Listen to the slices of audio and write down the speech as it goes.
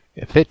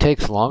If it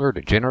takes longer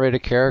to generate a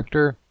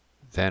character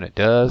than it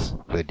does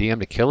for the DM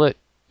to kill it,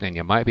 then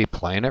you might be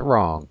playing it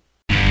wrong.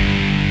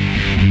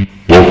 Welcome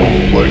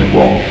to Playing It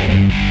Wrong.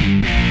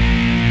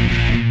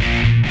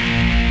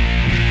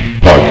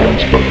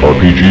 Podcast about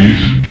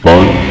RPGs,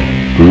 fun,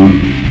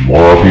 food,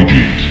 more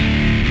RPGs.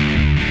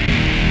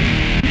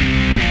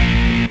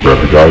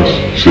 Grab your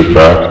dice, sit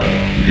back,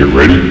 and get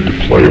ready to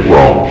play it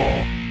wrong.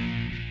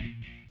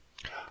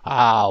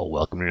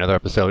 Welcome to another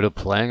episode of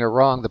Playing It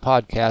Wrong, the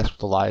podcast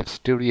with a live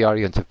studio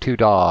audience of two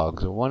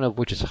dogs, one of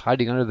which is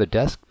hiding under the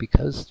desk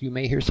because you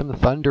may hear some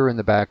thunder in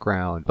the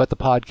background. But the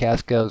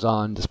podcast goes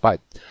on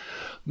despite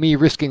me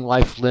risking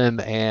life, limb,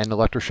 and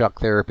electroshock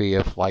therapy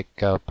if,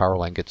 power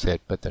line gets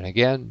hit. But then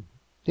again,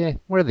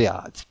 what are the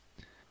odds?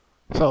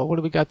 So what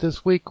do we got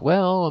this week?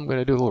 Well, I'm going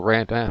to do a little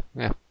rant. I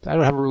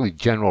don't have a really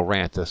general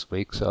rant this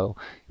week, so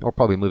we're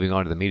probably moving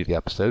on to the meat of the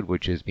episode,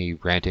 which is me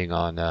ranting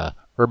on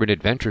Urban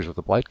Adventures with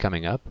the Blight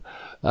coming up,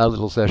 a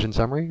little session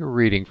summary,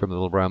 reading from the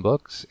Little Brown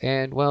Books,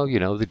 and,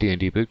 the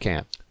D&D boot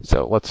camp.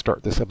 So let's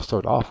start this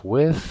episode off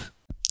with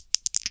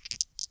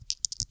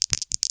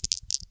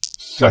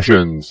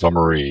Session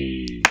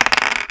Summary.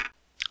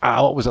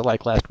 What was it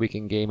like last week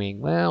in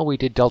gaming? Well, we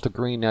did Delta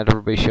Green, not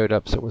everybody showed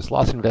up, so it was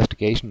lots of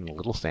investigation and a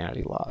little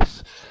sanity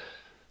loss.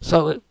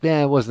 So, it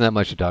wasn't that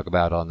much to talk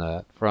about on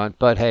that front,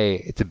 but hey,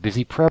 it's a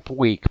busy prep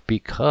week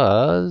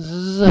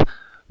because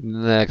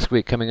next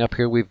week coming up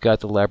here, we've got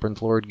the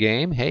Labyrinth Lord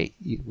game. Hey,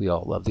 we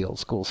all love the old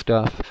school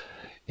stuff.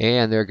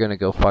 And they're going to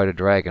go fight a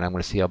dragon. I'm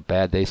going to see how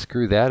bad they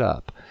screw that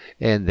up.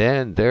 And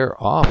then they're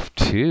off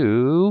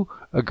to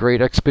a great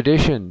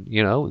expedition,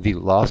 the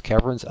Lost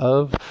Caverns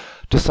of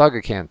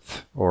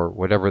Tsogacanth, or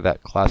whatever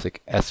that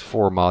classic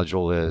S4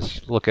 module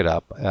is. Look it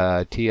up.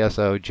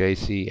 TSOJCANTH.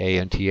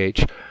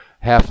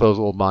 Half those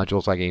old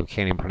modules I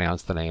can't even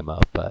pronounce the name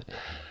of, but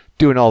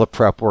doing all the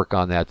prep work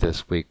on that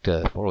this week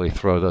to really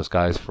throw those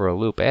guys for a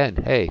loop. And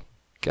hey,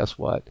 guess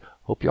what?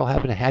 Hope you're all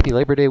having a happy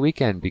Labor Day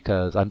weekend,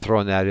 because I'm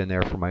throwing that in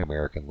there for my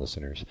American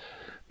listeners,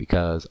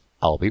 because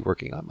I'll be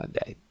working on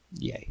Monday.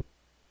 Yay.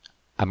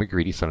 I'm a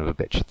greedy son of a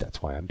bitch.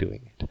 That's why I'm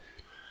doing it.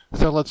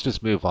 So let's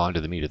just move on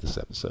to the meat of this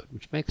episode,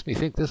 which makes me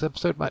think this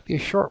episode might be a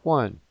short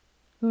one.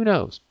 Who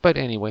knows? But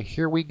anyway,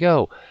 here we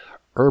go.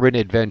 Urban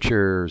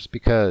Adventures,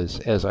 because,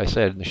 as I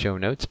said in the show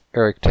notes,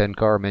 Eric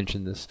Tenkar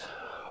mentioned this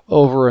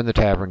over in the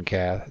Tavern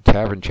Chat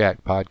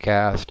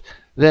podcast.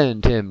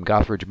 Then Tim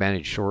Gothridge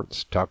Managed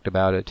Shorts talked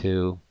about it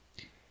too.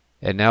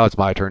 And now it's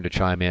my turn to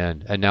chime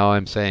in. And now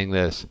I'm saying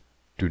this.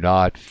 Do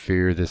not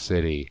fear the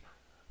city.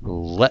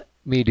 Let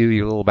me do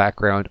your little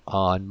background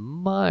on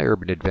my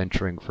urban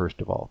adventuring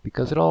first of all,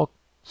 because it all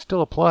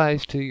still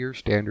applies to your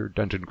standard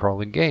dungeon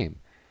crawling game.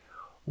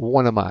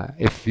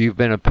 If you've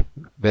been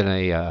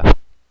a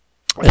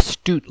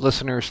astute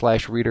listener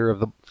 / reader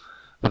of the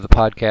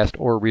podcast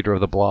or reader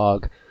of the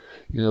blog,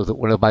 that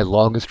one of my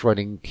longest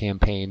running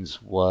campaigns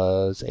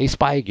was a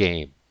spy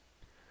game.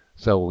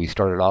 So we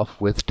started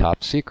off with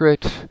Top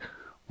Secret.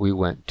 We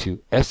went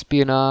to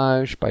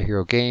Espionage by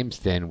Hero Games.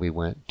 Then we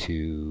went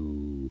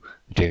to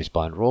the James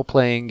Bond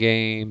role-playing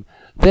game.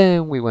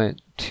 Then we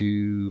went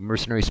to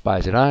Mercenaries,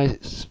 Spies,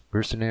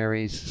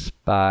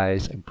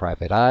 and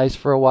Private Eyes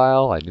for a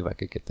while. I knew I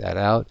could get that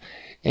out.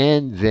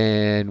 And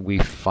then we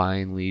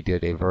finally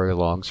did a very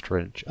long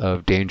stretch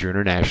of Danger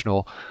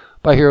International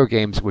by Hero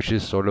Games, which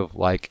is sort of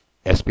like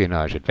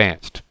Espionage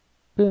Advanced.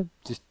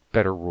 Just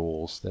better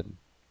rules than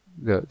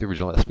the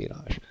original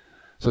Espionage.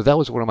 So that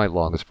was one of my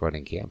longest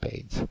running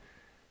campaigns.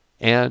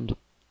 And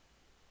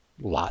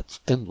lots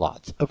and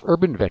lots of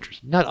urban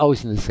adventures. Not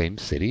always in the same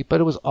city, but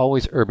it was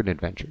always urban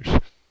adventures.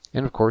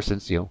 And of course,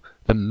 since,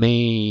 the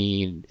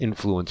main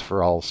influence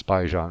for all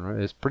spy genre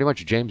is pretty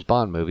much James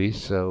Bond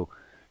movies, so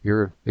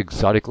your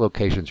exotic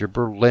locations, your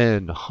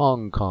Berlin,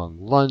 Hong Kong,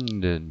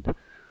 London,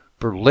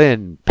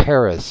 Berlin,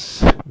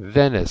 Paris,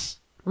 Venice,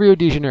 Rio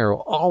de Janeiro,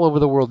 all over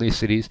the world in these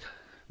cities,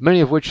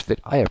 many of which that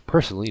I have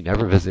personally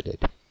never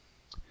visited.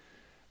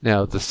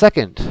 Now, the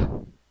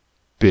second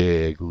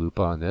big loop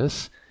on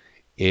this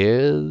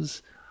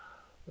is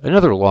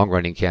another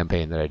long-running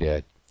campaign that I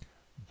did.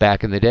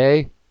 Back in the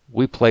day,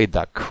 we played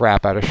the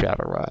crap out of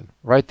Shadowrun.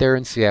 Right there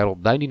in Seattle,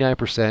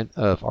 99%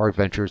 of our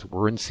adventures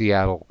were in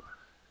Seattle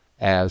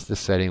as the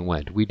setting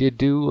went. We did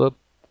do a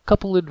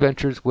couple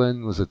adventures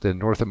when the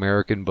North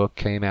American book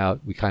came out.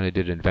 We kind of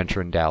did an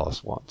adventure in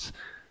Dallas once.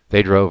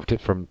 They drove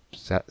from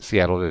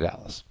Seattle to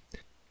Dallas.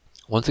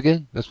 Once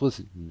again, this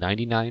was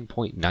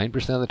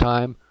 99.9% of the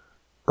time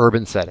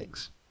urban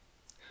settings.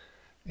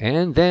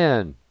 And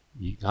then,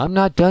 I'm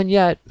not done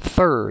yet.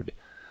 Third,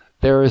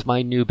 there is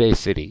my new Bay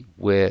City,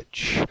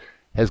 which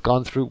has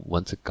gone through,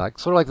 sort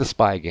of like the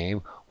spy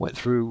game, went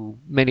through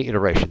many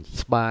iterations.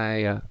 It's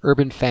my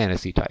urban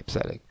fantasy type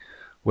setting,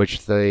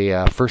 which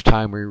the first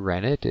time we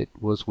ran it, it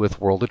was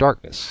with World of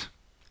Darkness.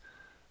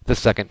 The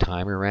second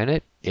time we ran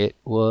it, it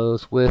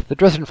was with the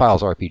Dresden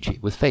Files RPG,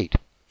 with Fate.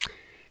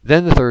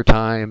 Then the third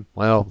time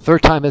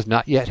has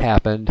not yet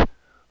happened,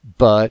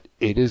 but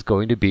it is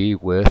going to be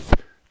with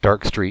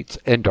Dark Streets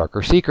and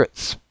Darker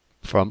Secrets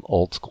from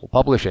Old School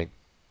Publishing.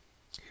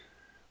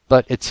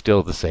 but it's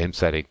still the same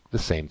setting, the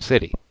same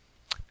city.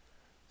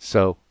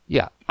 So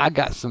yeah, I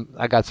got some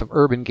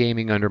urban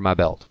gaming under my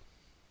belt.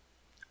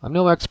 I'm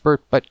no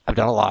expert, but I've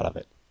done a lot of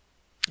it.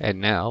 And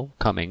now,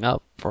 coming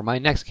up for my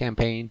next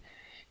campaign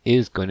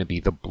is going to be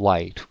the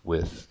Blight,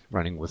 with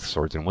running with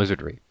Swords and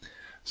Wizardry.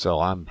 So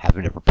I'm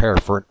having to prepare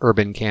for an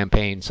urban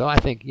campaign. So I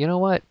think, you know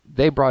what?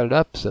 They brought it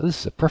up, so this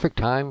is a perfect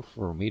time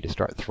for me to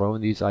start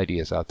throwing these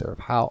ideas out there of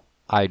how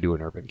I do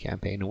an urban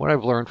campaign and what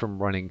I've learned from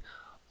running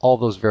all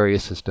those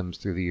various systems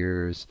through the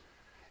years,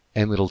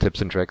 and little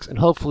tips and tricks. And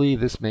hopefully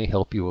this may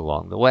help you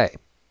along the way.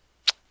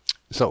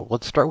 So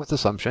let's start with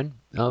assumption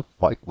of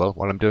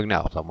what I'm doing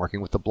now. So I'm working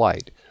with the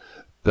Blight.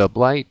 The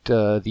Blight,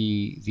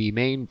 the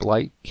main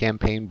Blight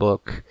campaign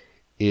book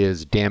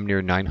is damn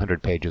near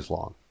 900 pages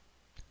long.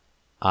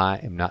 I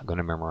am not going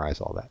to memorize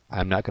all that.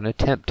 I'm not going to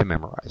attempt to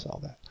memorize all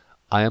that.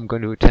 I am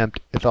going to attempt,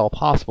 if all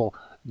possible,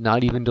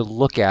 not even to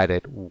look at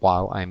it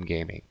while I'm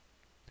gaming.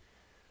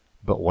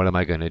 But what am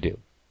I going to do?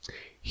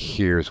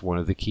 Here's one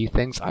of the key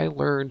things I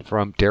learned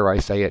from, dare I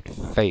say it,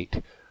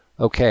 Fate.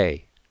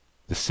 Okay,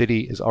 the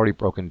city is already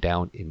broken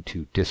down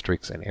into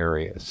districts and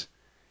areas.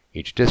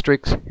 Each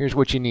district, here's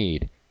what you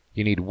need.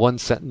 You need one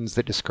sentence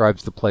that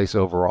describes the place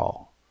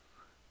overall.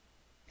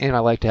 And I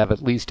like to have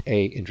at least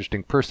a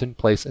interesting person,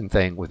 place, and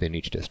thing within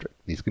each district.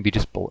 These can be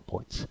just bullet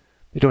points.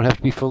 They don't have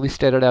to be fully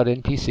stated out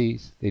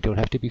NPCs. They don't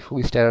have to be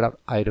fully stated out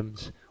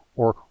items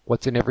or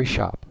what's in every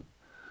shop.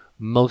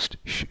 Most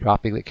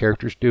shopping that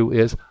characters do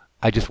is,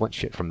 I just want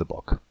shit from the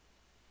book.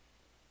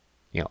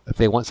 You know, if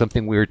they want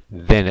something weird,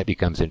 then it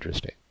becomes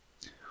interesting.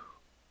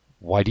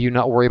 Why do you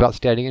not worry about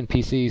stating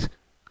NPCs?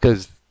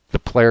 Because the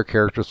player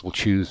characters will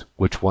choose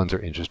which ones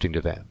are interesting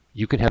to them.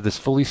 You can have this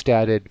fully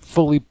statted,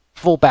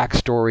 full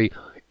backstory,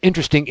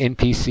 interesting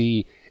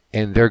NPC,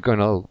 and they're going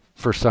to,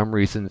 for some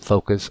reason,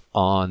 focus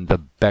on the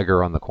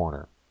beggar on the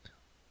corner.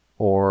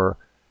 Or,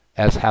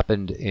 as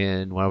happened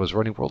when I was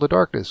running World of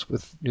Darkness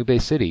with New Bay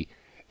City,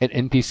 an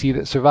NPC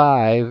that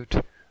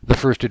survived the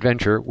first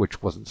adventure,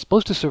 which wasn't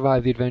supposed to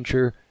survive the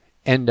adventure,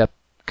 end up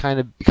kind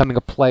of becoming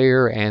a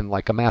player and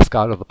like a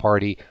mascot of the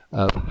party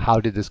of how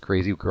did this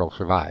crazy girl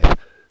survive.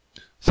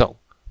 So,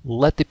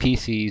 let the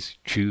PCs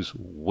choose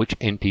which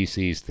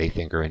NPCs they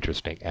think are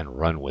interesting and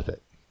run with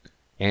it.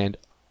 And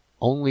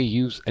only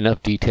use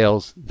enough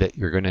details that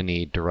you're going to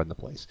need to run the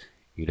place.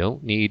 You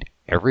don't need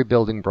every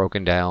building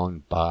broken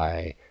down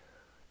by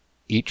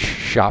each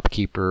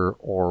shopkeeper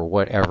or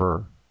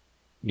whatever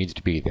needs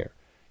to be there.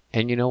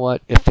 And you know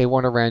what? If they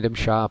want a random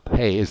shop,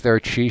 hey, is there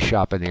a cheese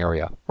shop in the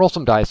area? Roll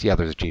some dice, yeah,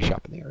 there's a cheese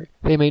shop in the area.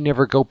 They may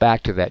never go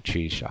back to that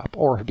cheese shop.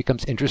 Or if it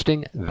becomes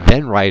interesting,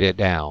 then write it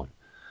down.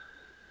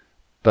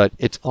 But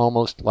it's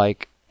almost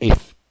like a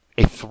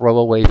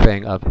throwaway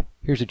thing of,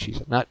 here's a cheese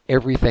shop. Not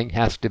everything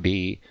has to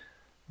be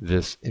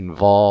this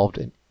involved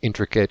and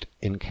intricate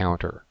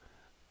encounter.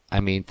 I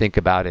mean, think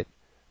about it.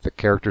 The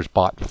characters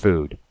bought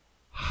food.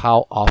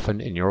 How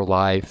often in your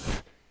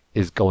life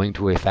is going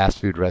to a fast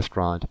food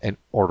restaurant and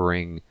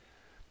ordering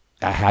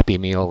a Happy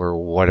Meal or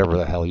whatever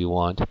the hell you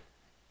want,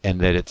 and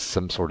that it's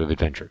some sort of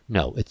adventure?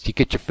 No, it's you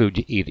get your food,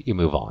 you eat it, you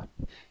move on.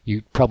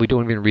 You probably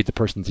don't even read the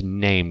person's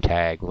name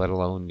tag, let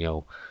alone,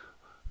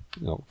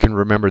 can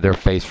remember their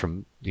face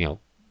from, 2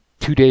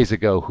 days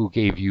ago who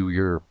gave you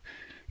your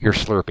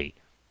Slurpee.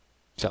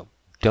 So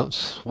don't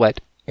sweat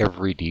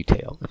every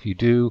detail. If you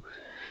do,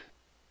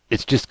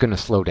 it's just going to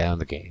slow down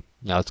the game.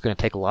 Now it's going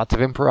to take lots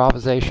of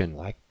improvisation,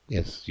 like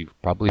as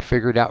you've probably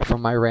figured out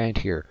from my rant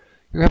here.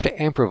 You're going to have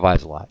to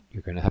improvise a lot.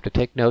 You're going to have to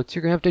take notes.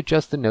 You're going to have to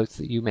adjust the notes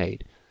that you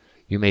made.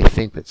 You may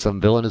think that some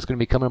villain is going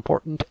to become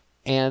important,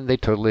 and they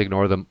totally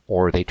ignore them,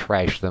 or they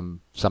trash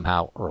them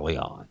somehow early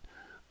on.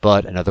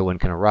 But another one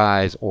can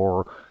arise,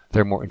 or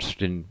they're more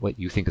interested in what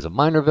you think is a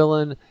minor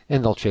villain,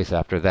 and they'll chase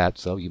after that,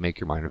 so you make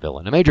your minor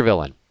villain a major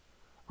villain.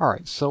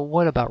 Alright, so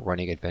what about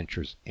running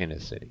adventures in a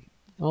city?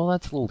 Well,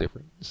 that's a little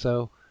different.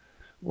 So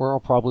we're all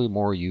probably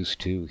more used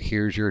to,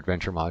 here's your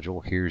adventure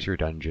module, here's your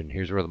dungeon,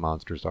 here's where the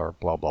monsters are,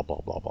 blah, blah, blah,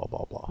 blah, blah,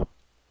 blah, blah.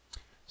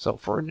 So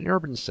for an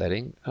urban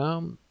setting,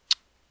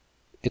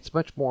 it's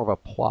much more of a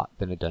plot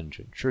than a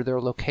dungeon. Sure, there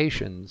are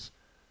locations,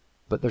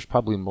 but there's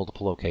probably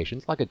multiple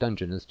locations. Like a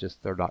dungeon, it's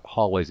just they're not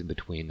hallways in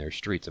between, there's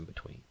streets in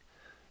between.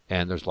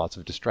 And there's lots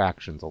of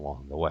distractions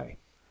along the way.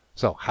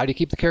 So how do you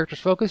keep the characters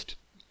focused?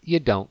 You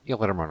don't. You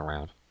let them run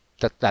around.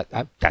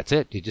 That's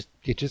it. You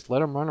just let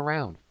them run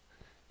around.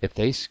 If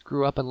they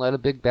screw up and let a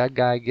big bad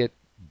guy get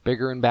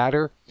bigger and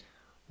badder,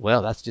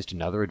 well, that's just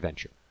another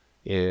adventure.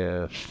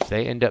 If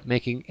they end up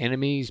making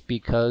enemies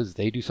because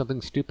they do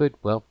something stupid,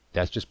 well,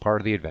 that's just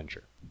part of the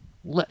adventure.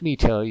 Let me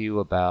tell you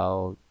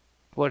about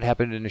what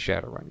happened in a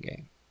Shadowrun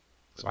game.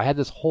 So I had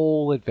this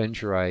whole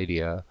adventure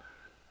idea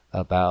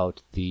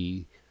about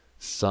the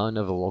son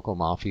of the local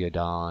mafia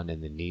don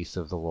and the niece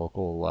of the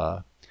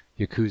local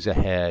Yakuza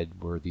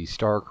head were these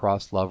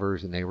star-crossed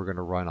lovers, and they were going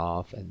to run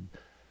off, and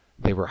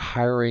they were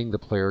hiring the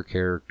player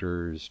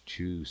characters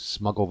to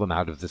smuggle them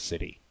out of the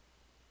city.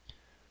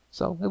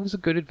 So it was a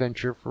good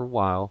adventure for a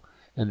while,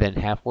 and then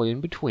halfway in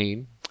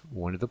between,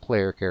 one of the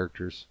player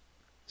characters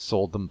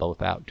sold them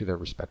both out to their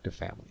respective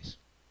families.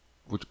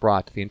 which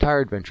brought the entire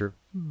adventure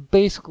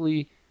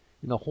basically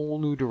in a whole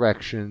new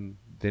direction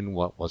than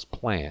what was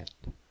planned.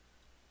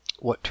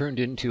 What turned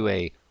into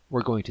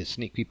we're going to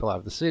sneak people out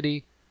of the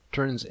city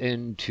turns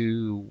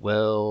into,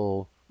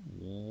 well,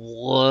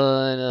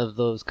 one of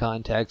those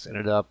contacts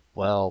ended up,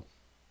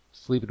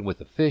 sleeping with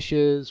the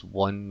fishes,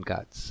 one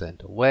got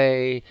sent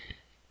away,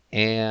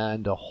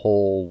 and a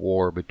whole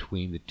war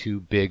between the two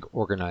big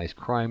organized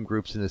crime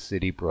groups in the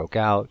city broke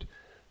out,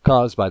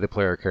 caused by the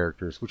player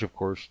characters, which of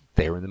course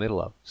they were in the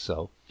middle of.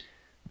 So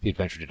the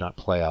adventure did not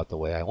play out the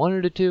way I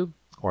wanted it to,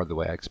 or the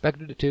way I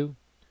expected it to,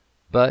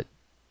 but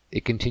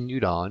it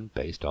continued on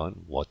based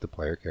on what the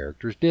player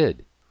characters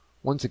did.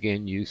 Once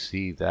again, you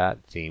see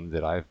that theme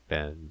that I've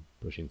been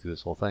pushing through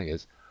this whole thing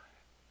is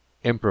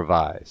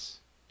improvise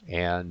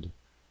and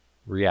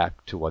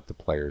react to what the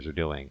players are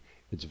doing.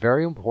 It's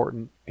very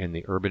important in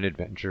the urban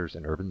adventures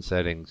and urban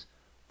settings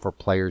for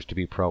players to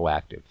be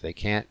proactive. They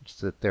can't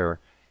sit there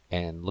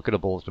and look at a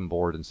bulletin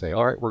board and say,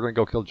 all right, we're going to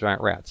go kill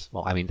giant rats.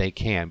 Well, I mean, they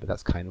can, but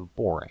that's kind of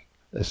boring.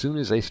 As soon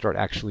as they start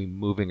actually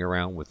moving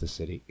around with the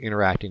city,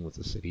 interacting with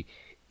the city,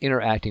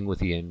 interacting with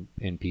the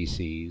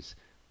NPCs,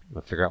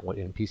 figure out what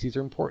NPCs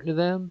are important to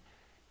them,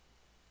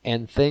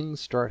 and things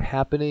start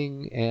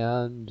happening,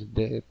 and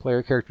the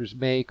player characters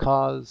may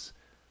cause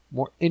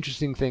more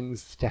interesting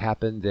things to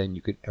happen than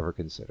you could ever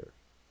consider.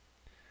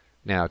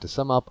 Now, to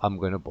sum up, I'm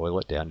going to boil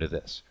it down to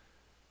this.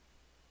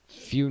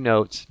 Few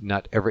notes,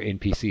 not every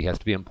NPC has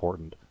to be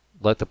important.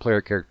 Let the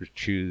player characters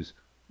choose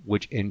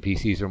which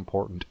NPCs are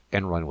important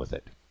and run with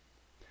it.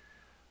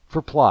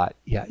 For plot,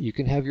 yeah, you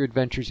can have your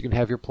adventures, you can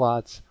have your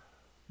plots,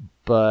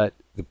 but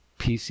the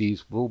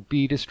PCs will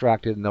be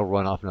distracted and they'll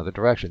run off in other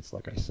directions,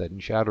 like I said in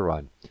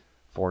Shadowrun.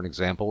 For an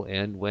example,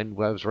 when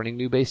I was running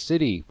New Base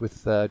City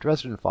with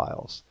Dresden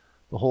Files,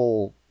 the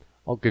whole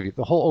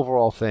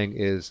overall thing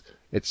is,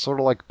 it's sort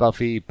of like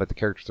Buffy, but the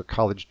characters are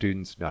college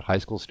students, not high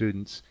school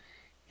students.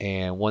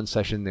 And one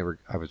session,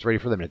 I was ready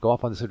for them to go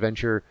off on this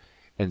adventure.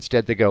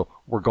 Instead, they go,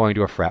 we're going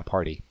to a frat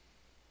party.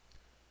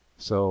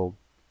 So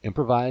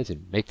improvise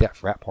and make that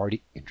frat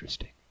party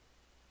interesting.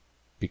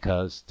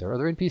 Because there are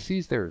other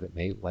NPCs there that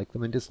may like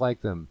them and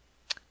dislike them.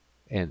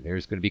 And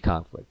there's going to be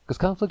conflict. Because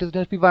conflict doesn't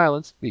have to be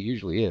violence. It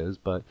usually is,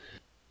 but...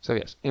 So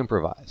yes,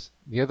 improvise.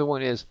 The other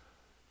one is,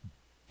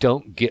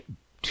 don't get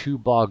too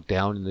bogged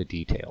down in the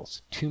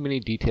details. Too many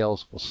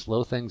details will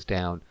slow things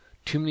down.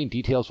 Too many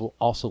details will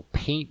also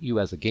paint you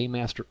as a game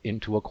master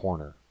into a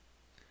corner.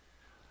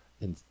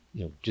 And,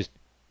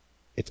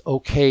 it's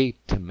okay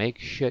to make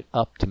shit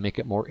up to make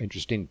it more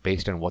interesting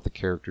based on what the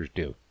characters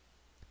do.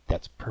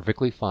 That's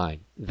perfectly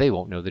fine. They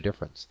won't know the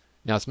difference.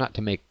 Now, it's not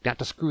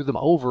to screw them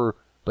over,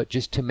 but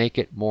just to make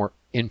it more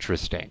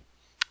interesting.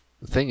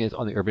 The thing is,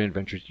 on the urban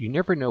adventures, you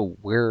never know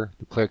where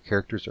the player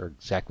characters are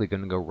exactly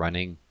going to go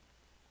running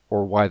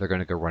or why they're going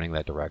to go running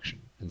that direction.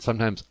 And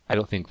sometimes I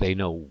don't think they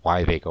know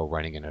why they go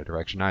running in a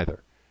direction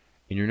either.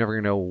 And you're never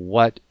going to know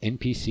what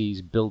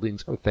NPCs,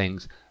 buildings, or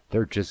things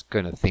they're just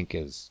going to think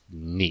is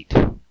neat.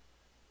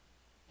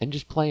 And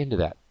just play into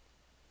that.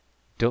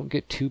 Don't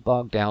get too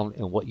bogged down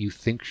in what you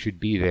think should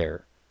be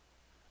there.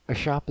 A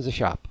shop is a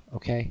shop,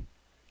 okay?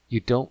 You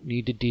don't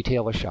need to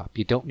detail a shop.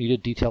 You don't need to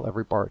detail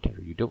every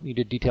bartender. You don't need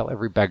to detail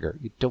every beggar.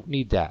 You don't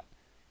need that.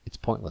 It's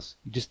pointless.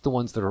 You just the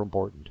ones that are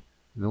important.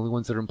 And the only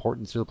ones that are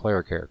important to the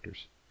player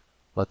characters.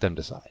 Let them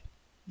decide.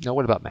 Now,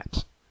 what about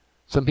maps?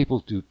 Some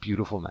people do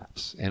beautiful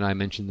maps, and I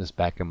mentioned this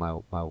back in my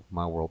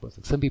world with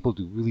it. Some people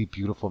do really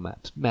beautiful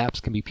maps.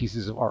 Maps can be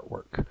pieces of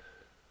artwork.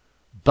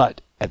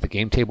 But at the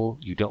game table,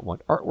 you don't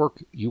want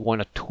artwork, you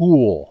want a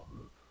tool.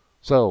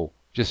 So,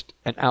 just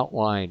an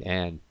outline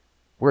and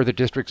where the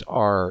districts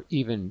are,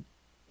 even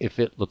if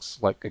it looks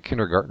like a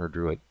kindergartner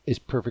drew it, is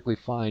perfectly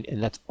fine,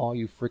 and that's all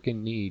you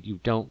freaking need.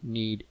 You don't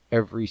need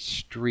every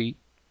street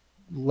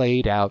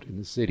laid out in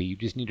the city. You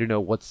just need to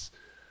know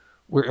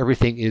where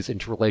everything is in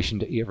relation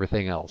to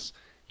everything else.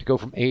 To go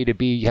from A to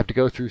B, you have to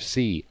go through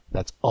C.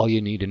 That's all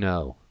you need to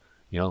know.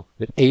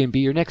 That A and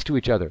B are next to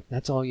each other.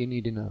 That's all you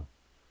need to know.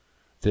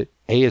 That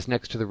A is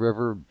next to the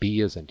river, B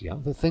isn't.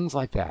 The things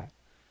like that.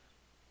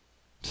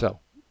 So,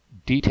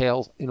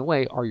 details, in a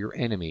way, are your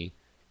enemy,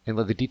 and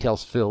let the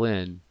details fill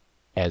in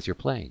as you're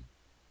playing.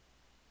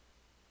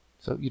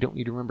 So you don't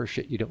need to remember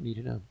shit you don't need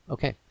to know.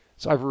 Okay,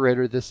 so I've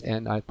reiterated this,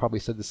 and I probably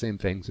said the same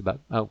things about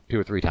 2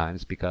 or 3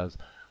 times, because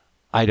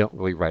I don't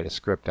really write a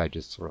script. I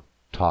just sort of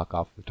talk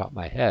off the top of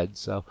my head.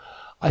 So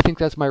I think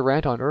that's my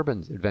rant on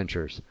urban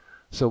adventures.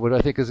 So what do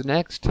I think is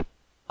next?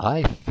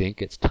 I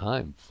think it's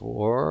time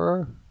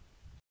for...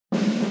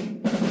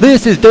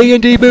 This is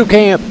D&D Boot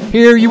Camp.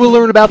 Here you will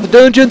learn about the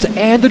Dungeons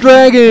and the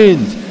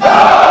Dragons.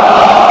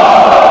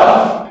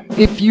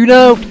 If you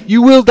don't,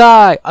 you will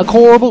die a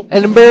horrible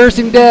and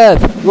embarrassing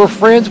death. Your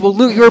friends will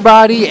loot your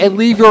body and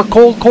leave your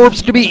cold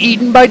corpse to be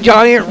eaten by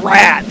giant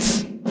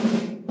rats.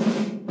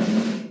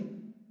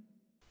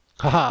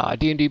 Haha,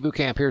 D&D Boot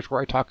Camp. Here's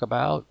where I talk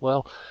about,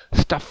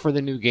 stuff for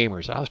the new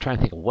gamers. I was trying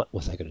to think of what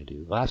was I going to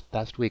do.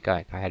 Last week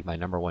I had my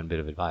number one bit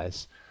of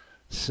advice.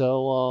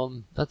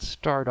 So, let's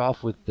start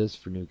off with this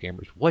for new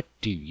gamers. What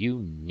do you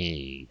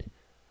need?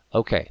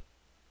 Okay.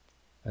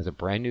 as a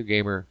brand new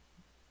gamer,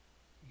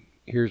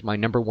 here's my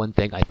number one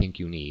thing I think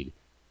you need.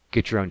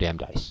 Get your own damn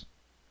dice.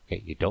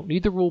 Okay, you don't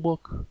need the rule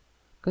book,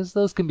 because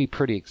those can be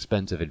pretty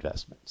expensive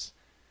investments.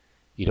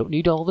 You don't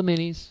need all the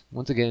minis.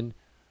 Once again,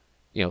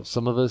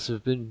 some of us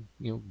have been,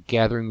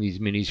 gathering these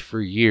minis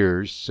for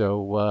years,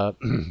 so,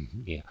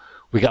 yeah,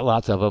 we got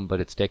lots of them, but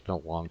it's taken a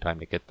long time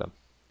to get them.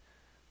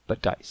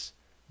 But dice.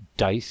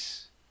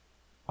 Dice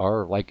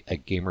are like a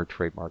gamer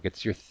trademark.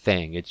 It's your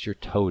thing. It's your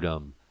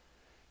totem.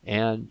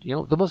 And,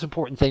 the most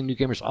important thing new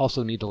gamers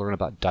also need to learn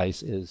about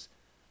dice is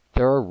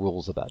there are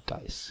rules about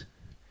dice.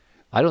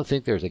 I don't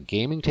think there's a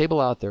gaming table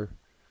out there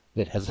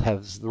that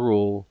has the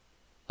rule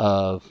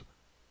of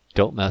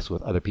don't mess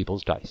with other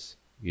people's dice.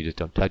 You just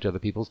don't touch other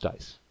people's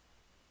dice.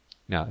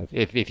 Now,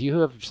 if you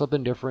have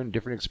something different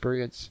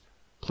experience,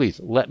 please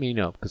let me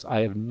know, because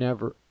I have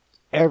never,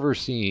 ever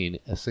seen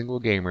a single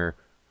gamer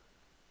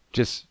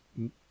just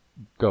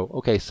go,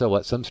 okay, so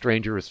what? Some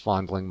stranger is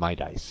fondling my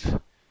dice.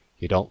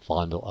 You don't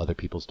fondle other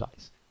people's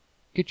dice.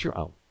 Get your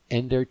own,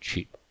 and they're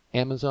cheap.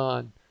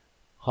 Amazon,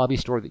 hobby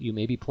store that you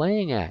may be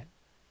playing at.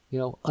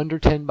 Under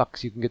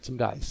 $10 you can get some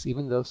dice,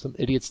 even though some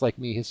idiots like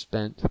me has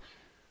spent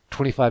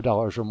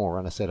 $25 or more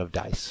on a set of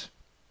dice.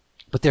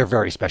 But they're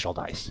very special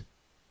dice.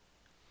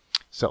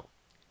 So,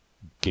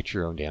 get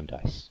your own damn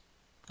dice.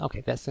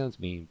 Okay, that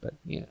sounds mean, but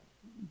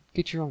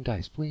get your own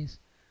dice, please.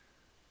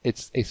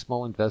 It's a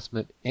small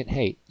investment, and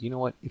hey, you know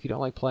what? If you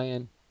don't like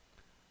playing,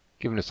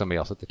 give them to somebody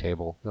else at the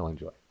table. They'll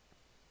enjoy it.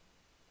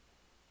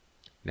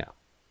 Now,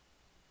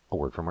 a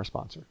word from our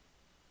sponsor.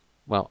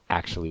 Well,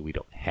 actually, we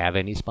don't have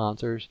any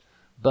sponsors,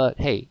 but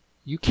hey,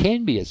 you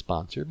can be a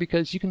sponsor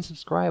because you can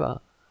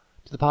subscribe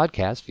to the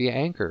podcast via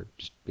Anchor,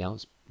 just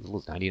as little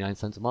as 99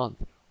 cents a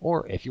month.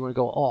 Or if you want to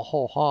go all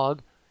whole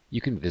hog,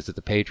 you can visit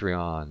the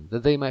Patreon, the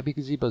They Might Be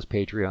Gazebos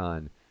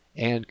Patreon,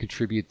 and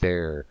contribute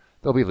there.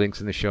 There'll be links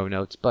in the show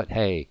notes, but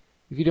hey,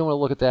 if you don't want to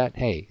look at that,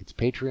 hey, it's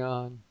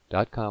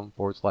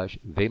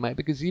patreon.com/They Might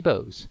Be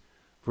Gazebos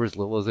for as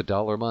little as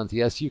 $1 a month.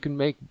 Yes, you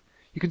can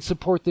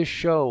support this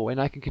show, and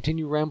I can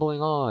continue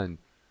rambling on.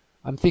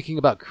 I'm thinking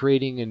about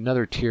creating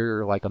another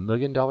tier, like $1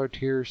 million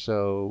tier.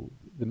 So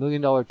the $1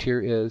 million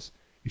tier is,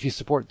 if you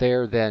support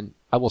there, then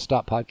I will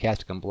stop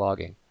podcasting and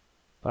blogging.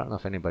 But I don't know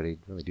if anybody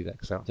really do that,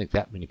 because I don't think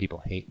that many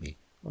people hate me,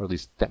 or at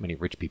least that many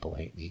rich people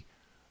hate me.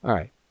 All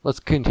right, let's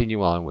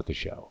continue on with the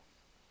show.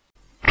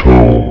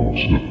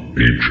 Tomes of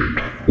Ancient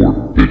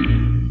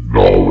Forbidden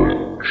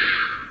Knowledge.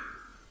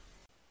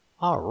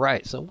 All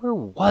right, so where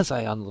was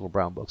I on Little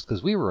Brown Books?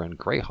 Because we were in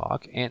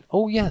Greyhawk, and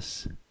oh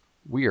yes,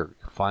 we are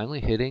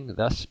finally hitting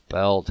the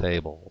spell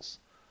tables.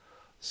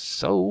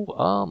 So,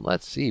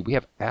 let's see. We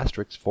have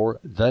asterisks for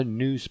the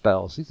new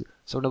spells.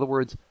 So, in other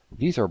words,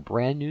 these are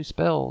brand new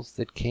spells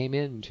that came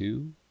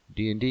into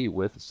D&D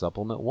with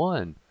Supplement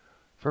 1.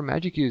 For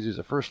Magic users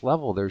at first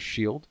level, there's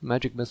Shield,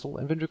 Magic Missile,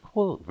 and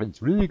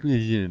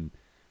Ventriloquism.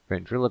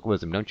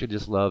 Ventriloquism, don't you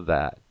just love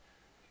that?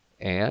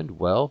 And,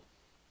 well,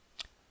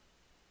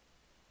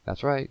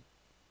 that's right.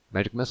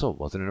 Magic Missile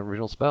wasn't an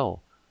original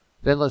spell.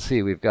 Then let's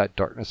see, we've got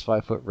Darkness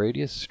 5-foot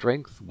Radius,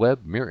 Strength,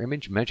 Web, Mirror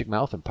Image, Magic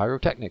Mouth, and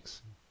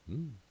Pyrotechnics.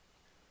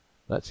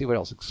 Let's see what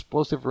else.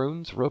 Explosive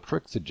Runes, Rope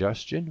Trick,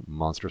 Suggestion,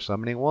 Monster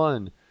Summoning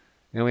 1.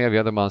 And we have the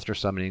other monster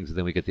summonings, and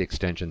then we get the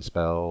extension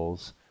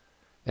spells.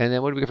 And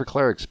then what do we get for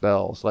Cleric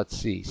spells? Let's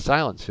see.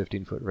 Silence,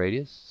 15-foot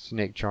Radius,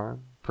 Snake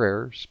Charm,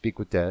 Prayer, Speak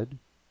with Dead.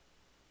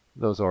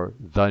 Those are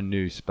the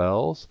new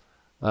spells.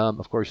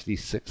 Of course, the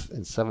 6th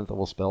and 7th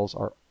level spells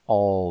are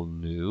all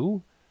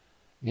new.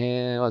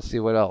 And let's see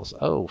what else.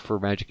 Oh, for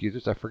Magic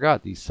users, I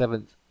forgot. The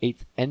 7th,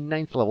 8th, and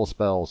 9th level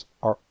spells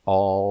are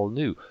all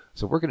new.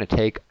 So we're going to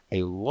take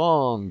a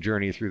long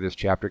journey through this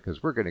chapter,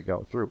 because we're going to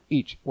go through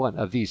each one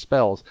of these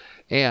spells.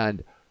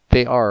 And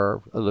they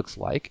are, it looks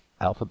like,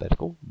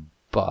 alphabetical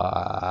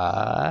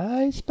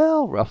by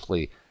spell,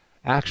 roughly.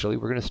 Actually,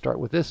 we're going to start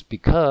with this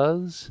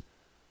because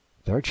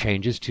there are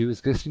changes to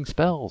existing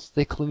spells.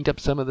 They cleaned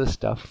up some of this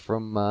stuff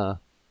from the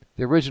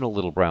original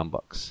Little Brown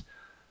Books.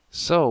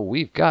 So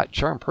we've got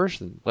Charm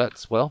Person.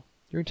 Your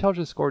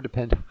intelligence score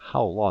depends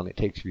how long it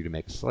takes for you to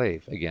make a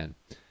slave again.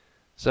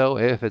 So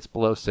if it's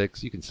below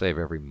 6, you can save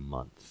every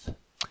month.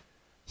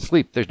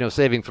 Sleep, there's no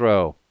saving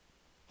throw.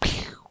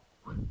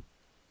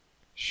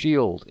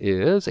 Shield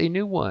is a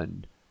new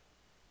one.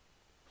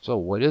 So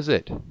what is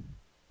it?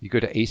 You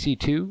go to AC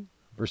 2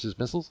 versus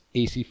missiles,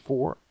 AC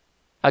 4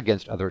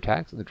 against other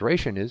attacks, and the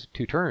duration is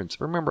 2 turns.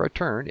 Remember, a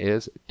turn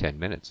is 10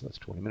 minutes. That's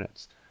 20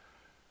 minutes.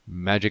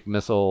 Magic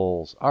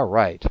Missiles. All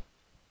right.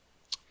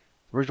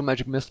 The original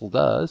Magic Missile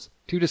does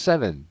 2 to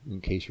 7.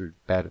 In case you're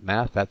bad at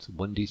math, that's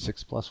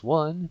 1d6 plus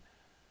 1.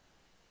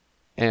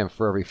 And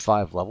for every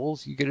 5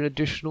 levels, you get an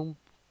additional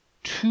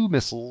 2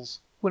 missiles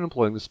when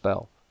employing the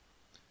spell.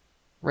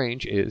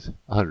 Range is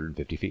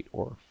 150 feet,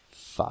 or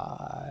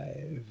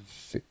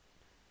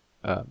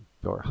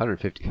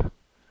 150.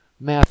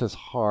 Math is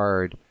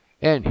hard.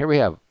 And here we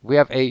have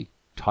a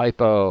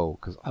typo,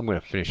 because I'm going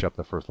to finish up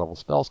the first level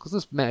spells,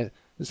 because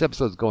this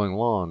episode's going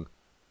long,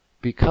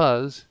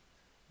 because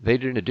they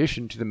did an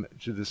addition to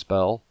the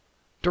spell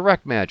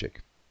Direct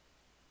Magic.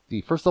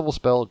 the first level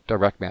spell,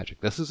 Direct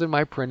Magic. This is in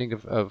my printing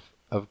of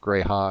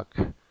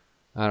Greyhawk.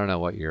 I don't know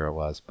what year it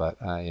was, but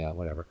yeah,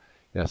 whatever.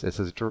 Yes, it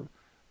says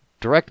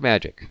Direct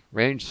Magic.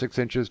 Range 6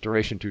 inches,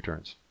 duration 2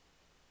 turns.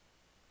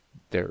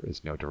 There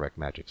is no Direct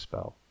Magic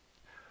spell.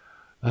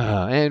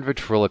 And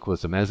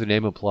Ventriloquism, as the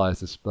name implies,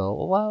 the spell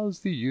allows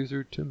the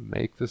user to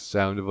make the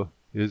sound of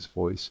his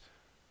voice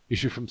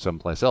issue from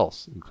someplace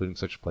else, including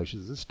such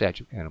places as a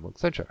statue, animal,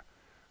 etc.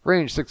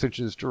 Range 6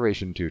 inches,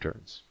 duration 2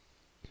 turns.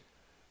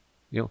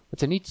 You know,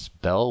 it's a neat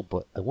spell,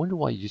 but I wonder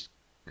why you just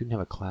couldn't have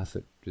a class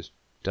that just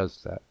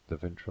does that, the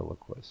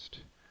Ventriloquist.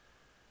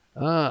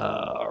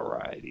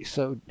 Alrighty,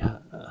 so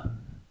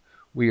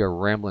we are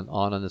rambling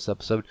on this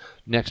episode.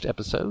 Next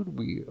episode,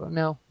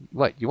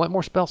 what? You want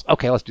more spells?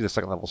 Okay, let's do the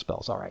second level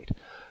spells. All right.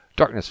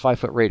 Darkness,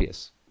 5-foot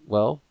radius.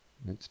 Well,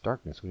 it's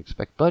darkness, we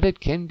expect, but it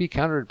can be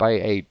countered by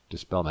a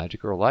Dispel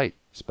Magic or a Light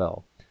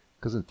spell.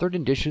 Because in 3rd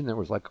edition, there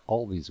was like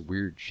all these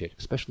weird shit,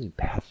 especially in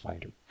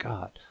Pathfinder.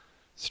 God.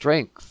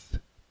 Strength.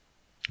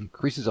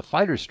 Increases a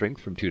fighter's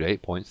strength from 2 to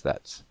 8 points.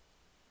 That's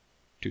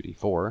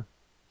 2d4.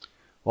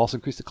 We'll also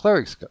increase the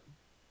clerics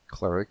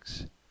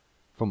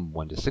from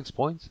 1 to 6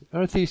 points,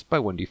 and a thief by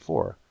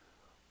 1d4.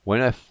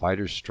 When a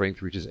fighter's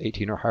strength reaches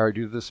 18 or higher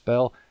due to the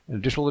spell, an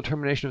additional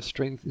determination of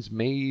strength is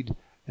made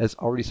as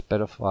already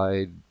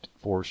specified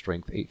for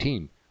strength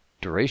 18.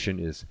 Duration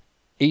is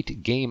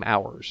 8 game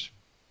hours,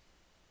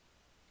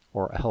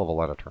 or a hell of a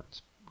lot of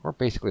turns, or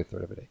basically a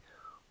third of a day.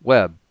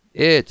 Web,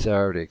 it's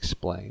already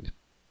explained,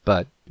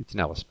 but it's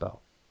now a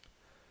spell.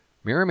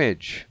 Mirror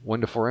Image,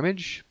 1 to 4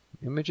 images.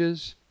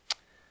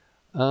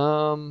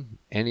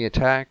 Any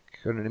attack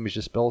on an image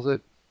dispels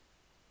it.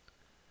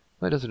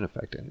 That doesn't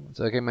affect anyone.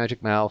 So, okay,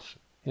 Magic Mouth.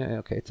 Yeah,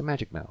 okay, it's a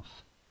Magic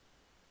Mouth.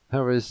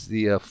 However,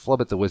 the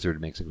Flubbit the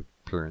Wizard makes an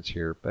appearance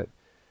here, but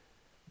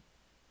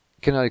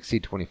cannot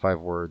exceed 25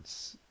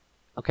 words.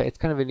 Okay, it's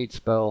kind of a neat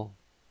spell,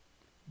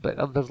 but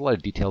there's a lot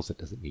of details that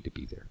doesn't need to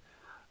be there.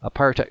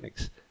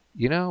 Pyrotechnics.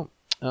 You know,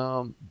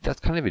 that's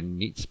kind of a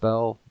neat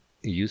spell,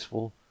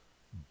 useful,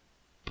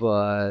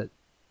 but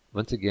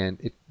once again,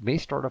 it may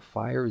start a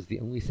fire is the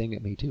only thing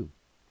it may do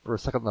for a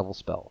second level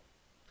spell.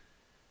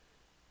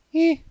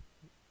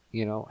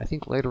 You know, I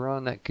think later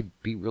on that could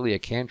be really a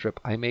cantrip.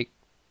 I make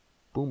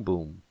boom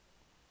boom.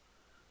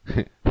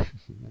 Never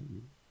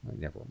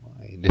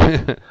mind.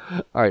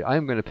 Alright,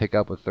 I'm going to pick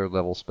up with 3rd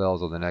level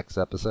spells on the next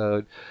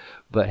episode.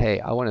 But hey,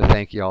 I want to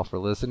thank you all for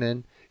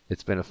listening.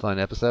 It's been a fun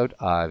episode.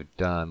 I've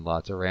done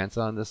lots of rants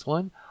on this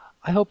one.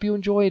 I hope you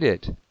enjoyed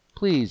it.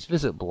 Please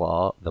visit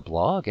the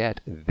blog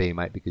at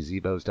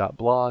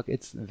theymightbegazebos.blog.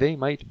 It's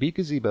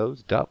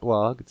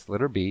theymightbegazebos.blog. It's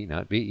letter B,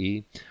 not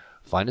B-E.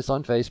 Find us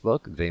on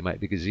Facebook, They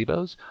Might Be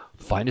Gazebos.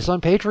 Find us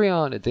on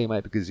Patreon at They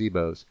Might Be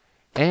Gazebos.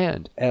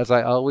 And, as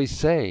I always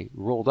say,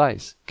 roll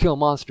dice, kill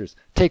monsters,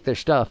 take their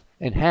stuff,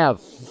 and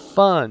have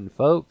fun,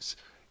 folks.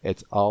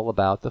 It's all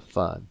about the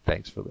fun.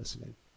 Thanks for listening.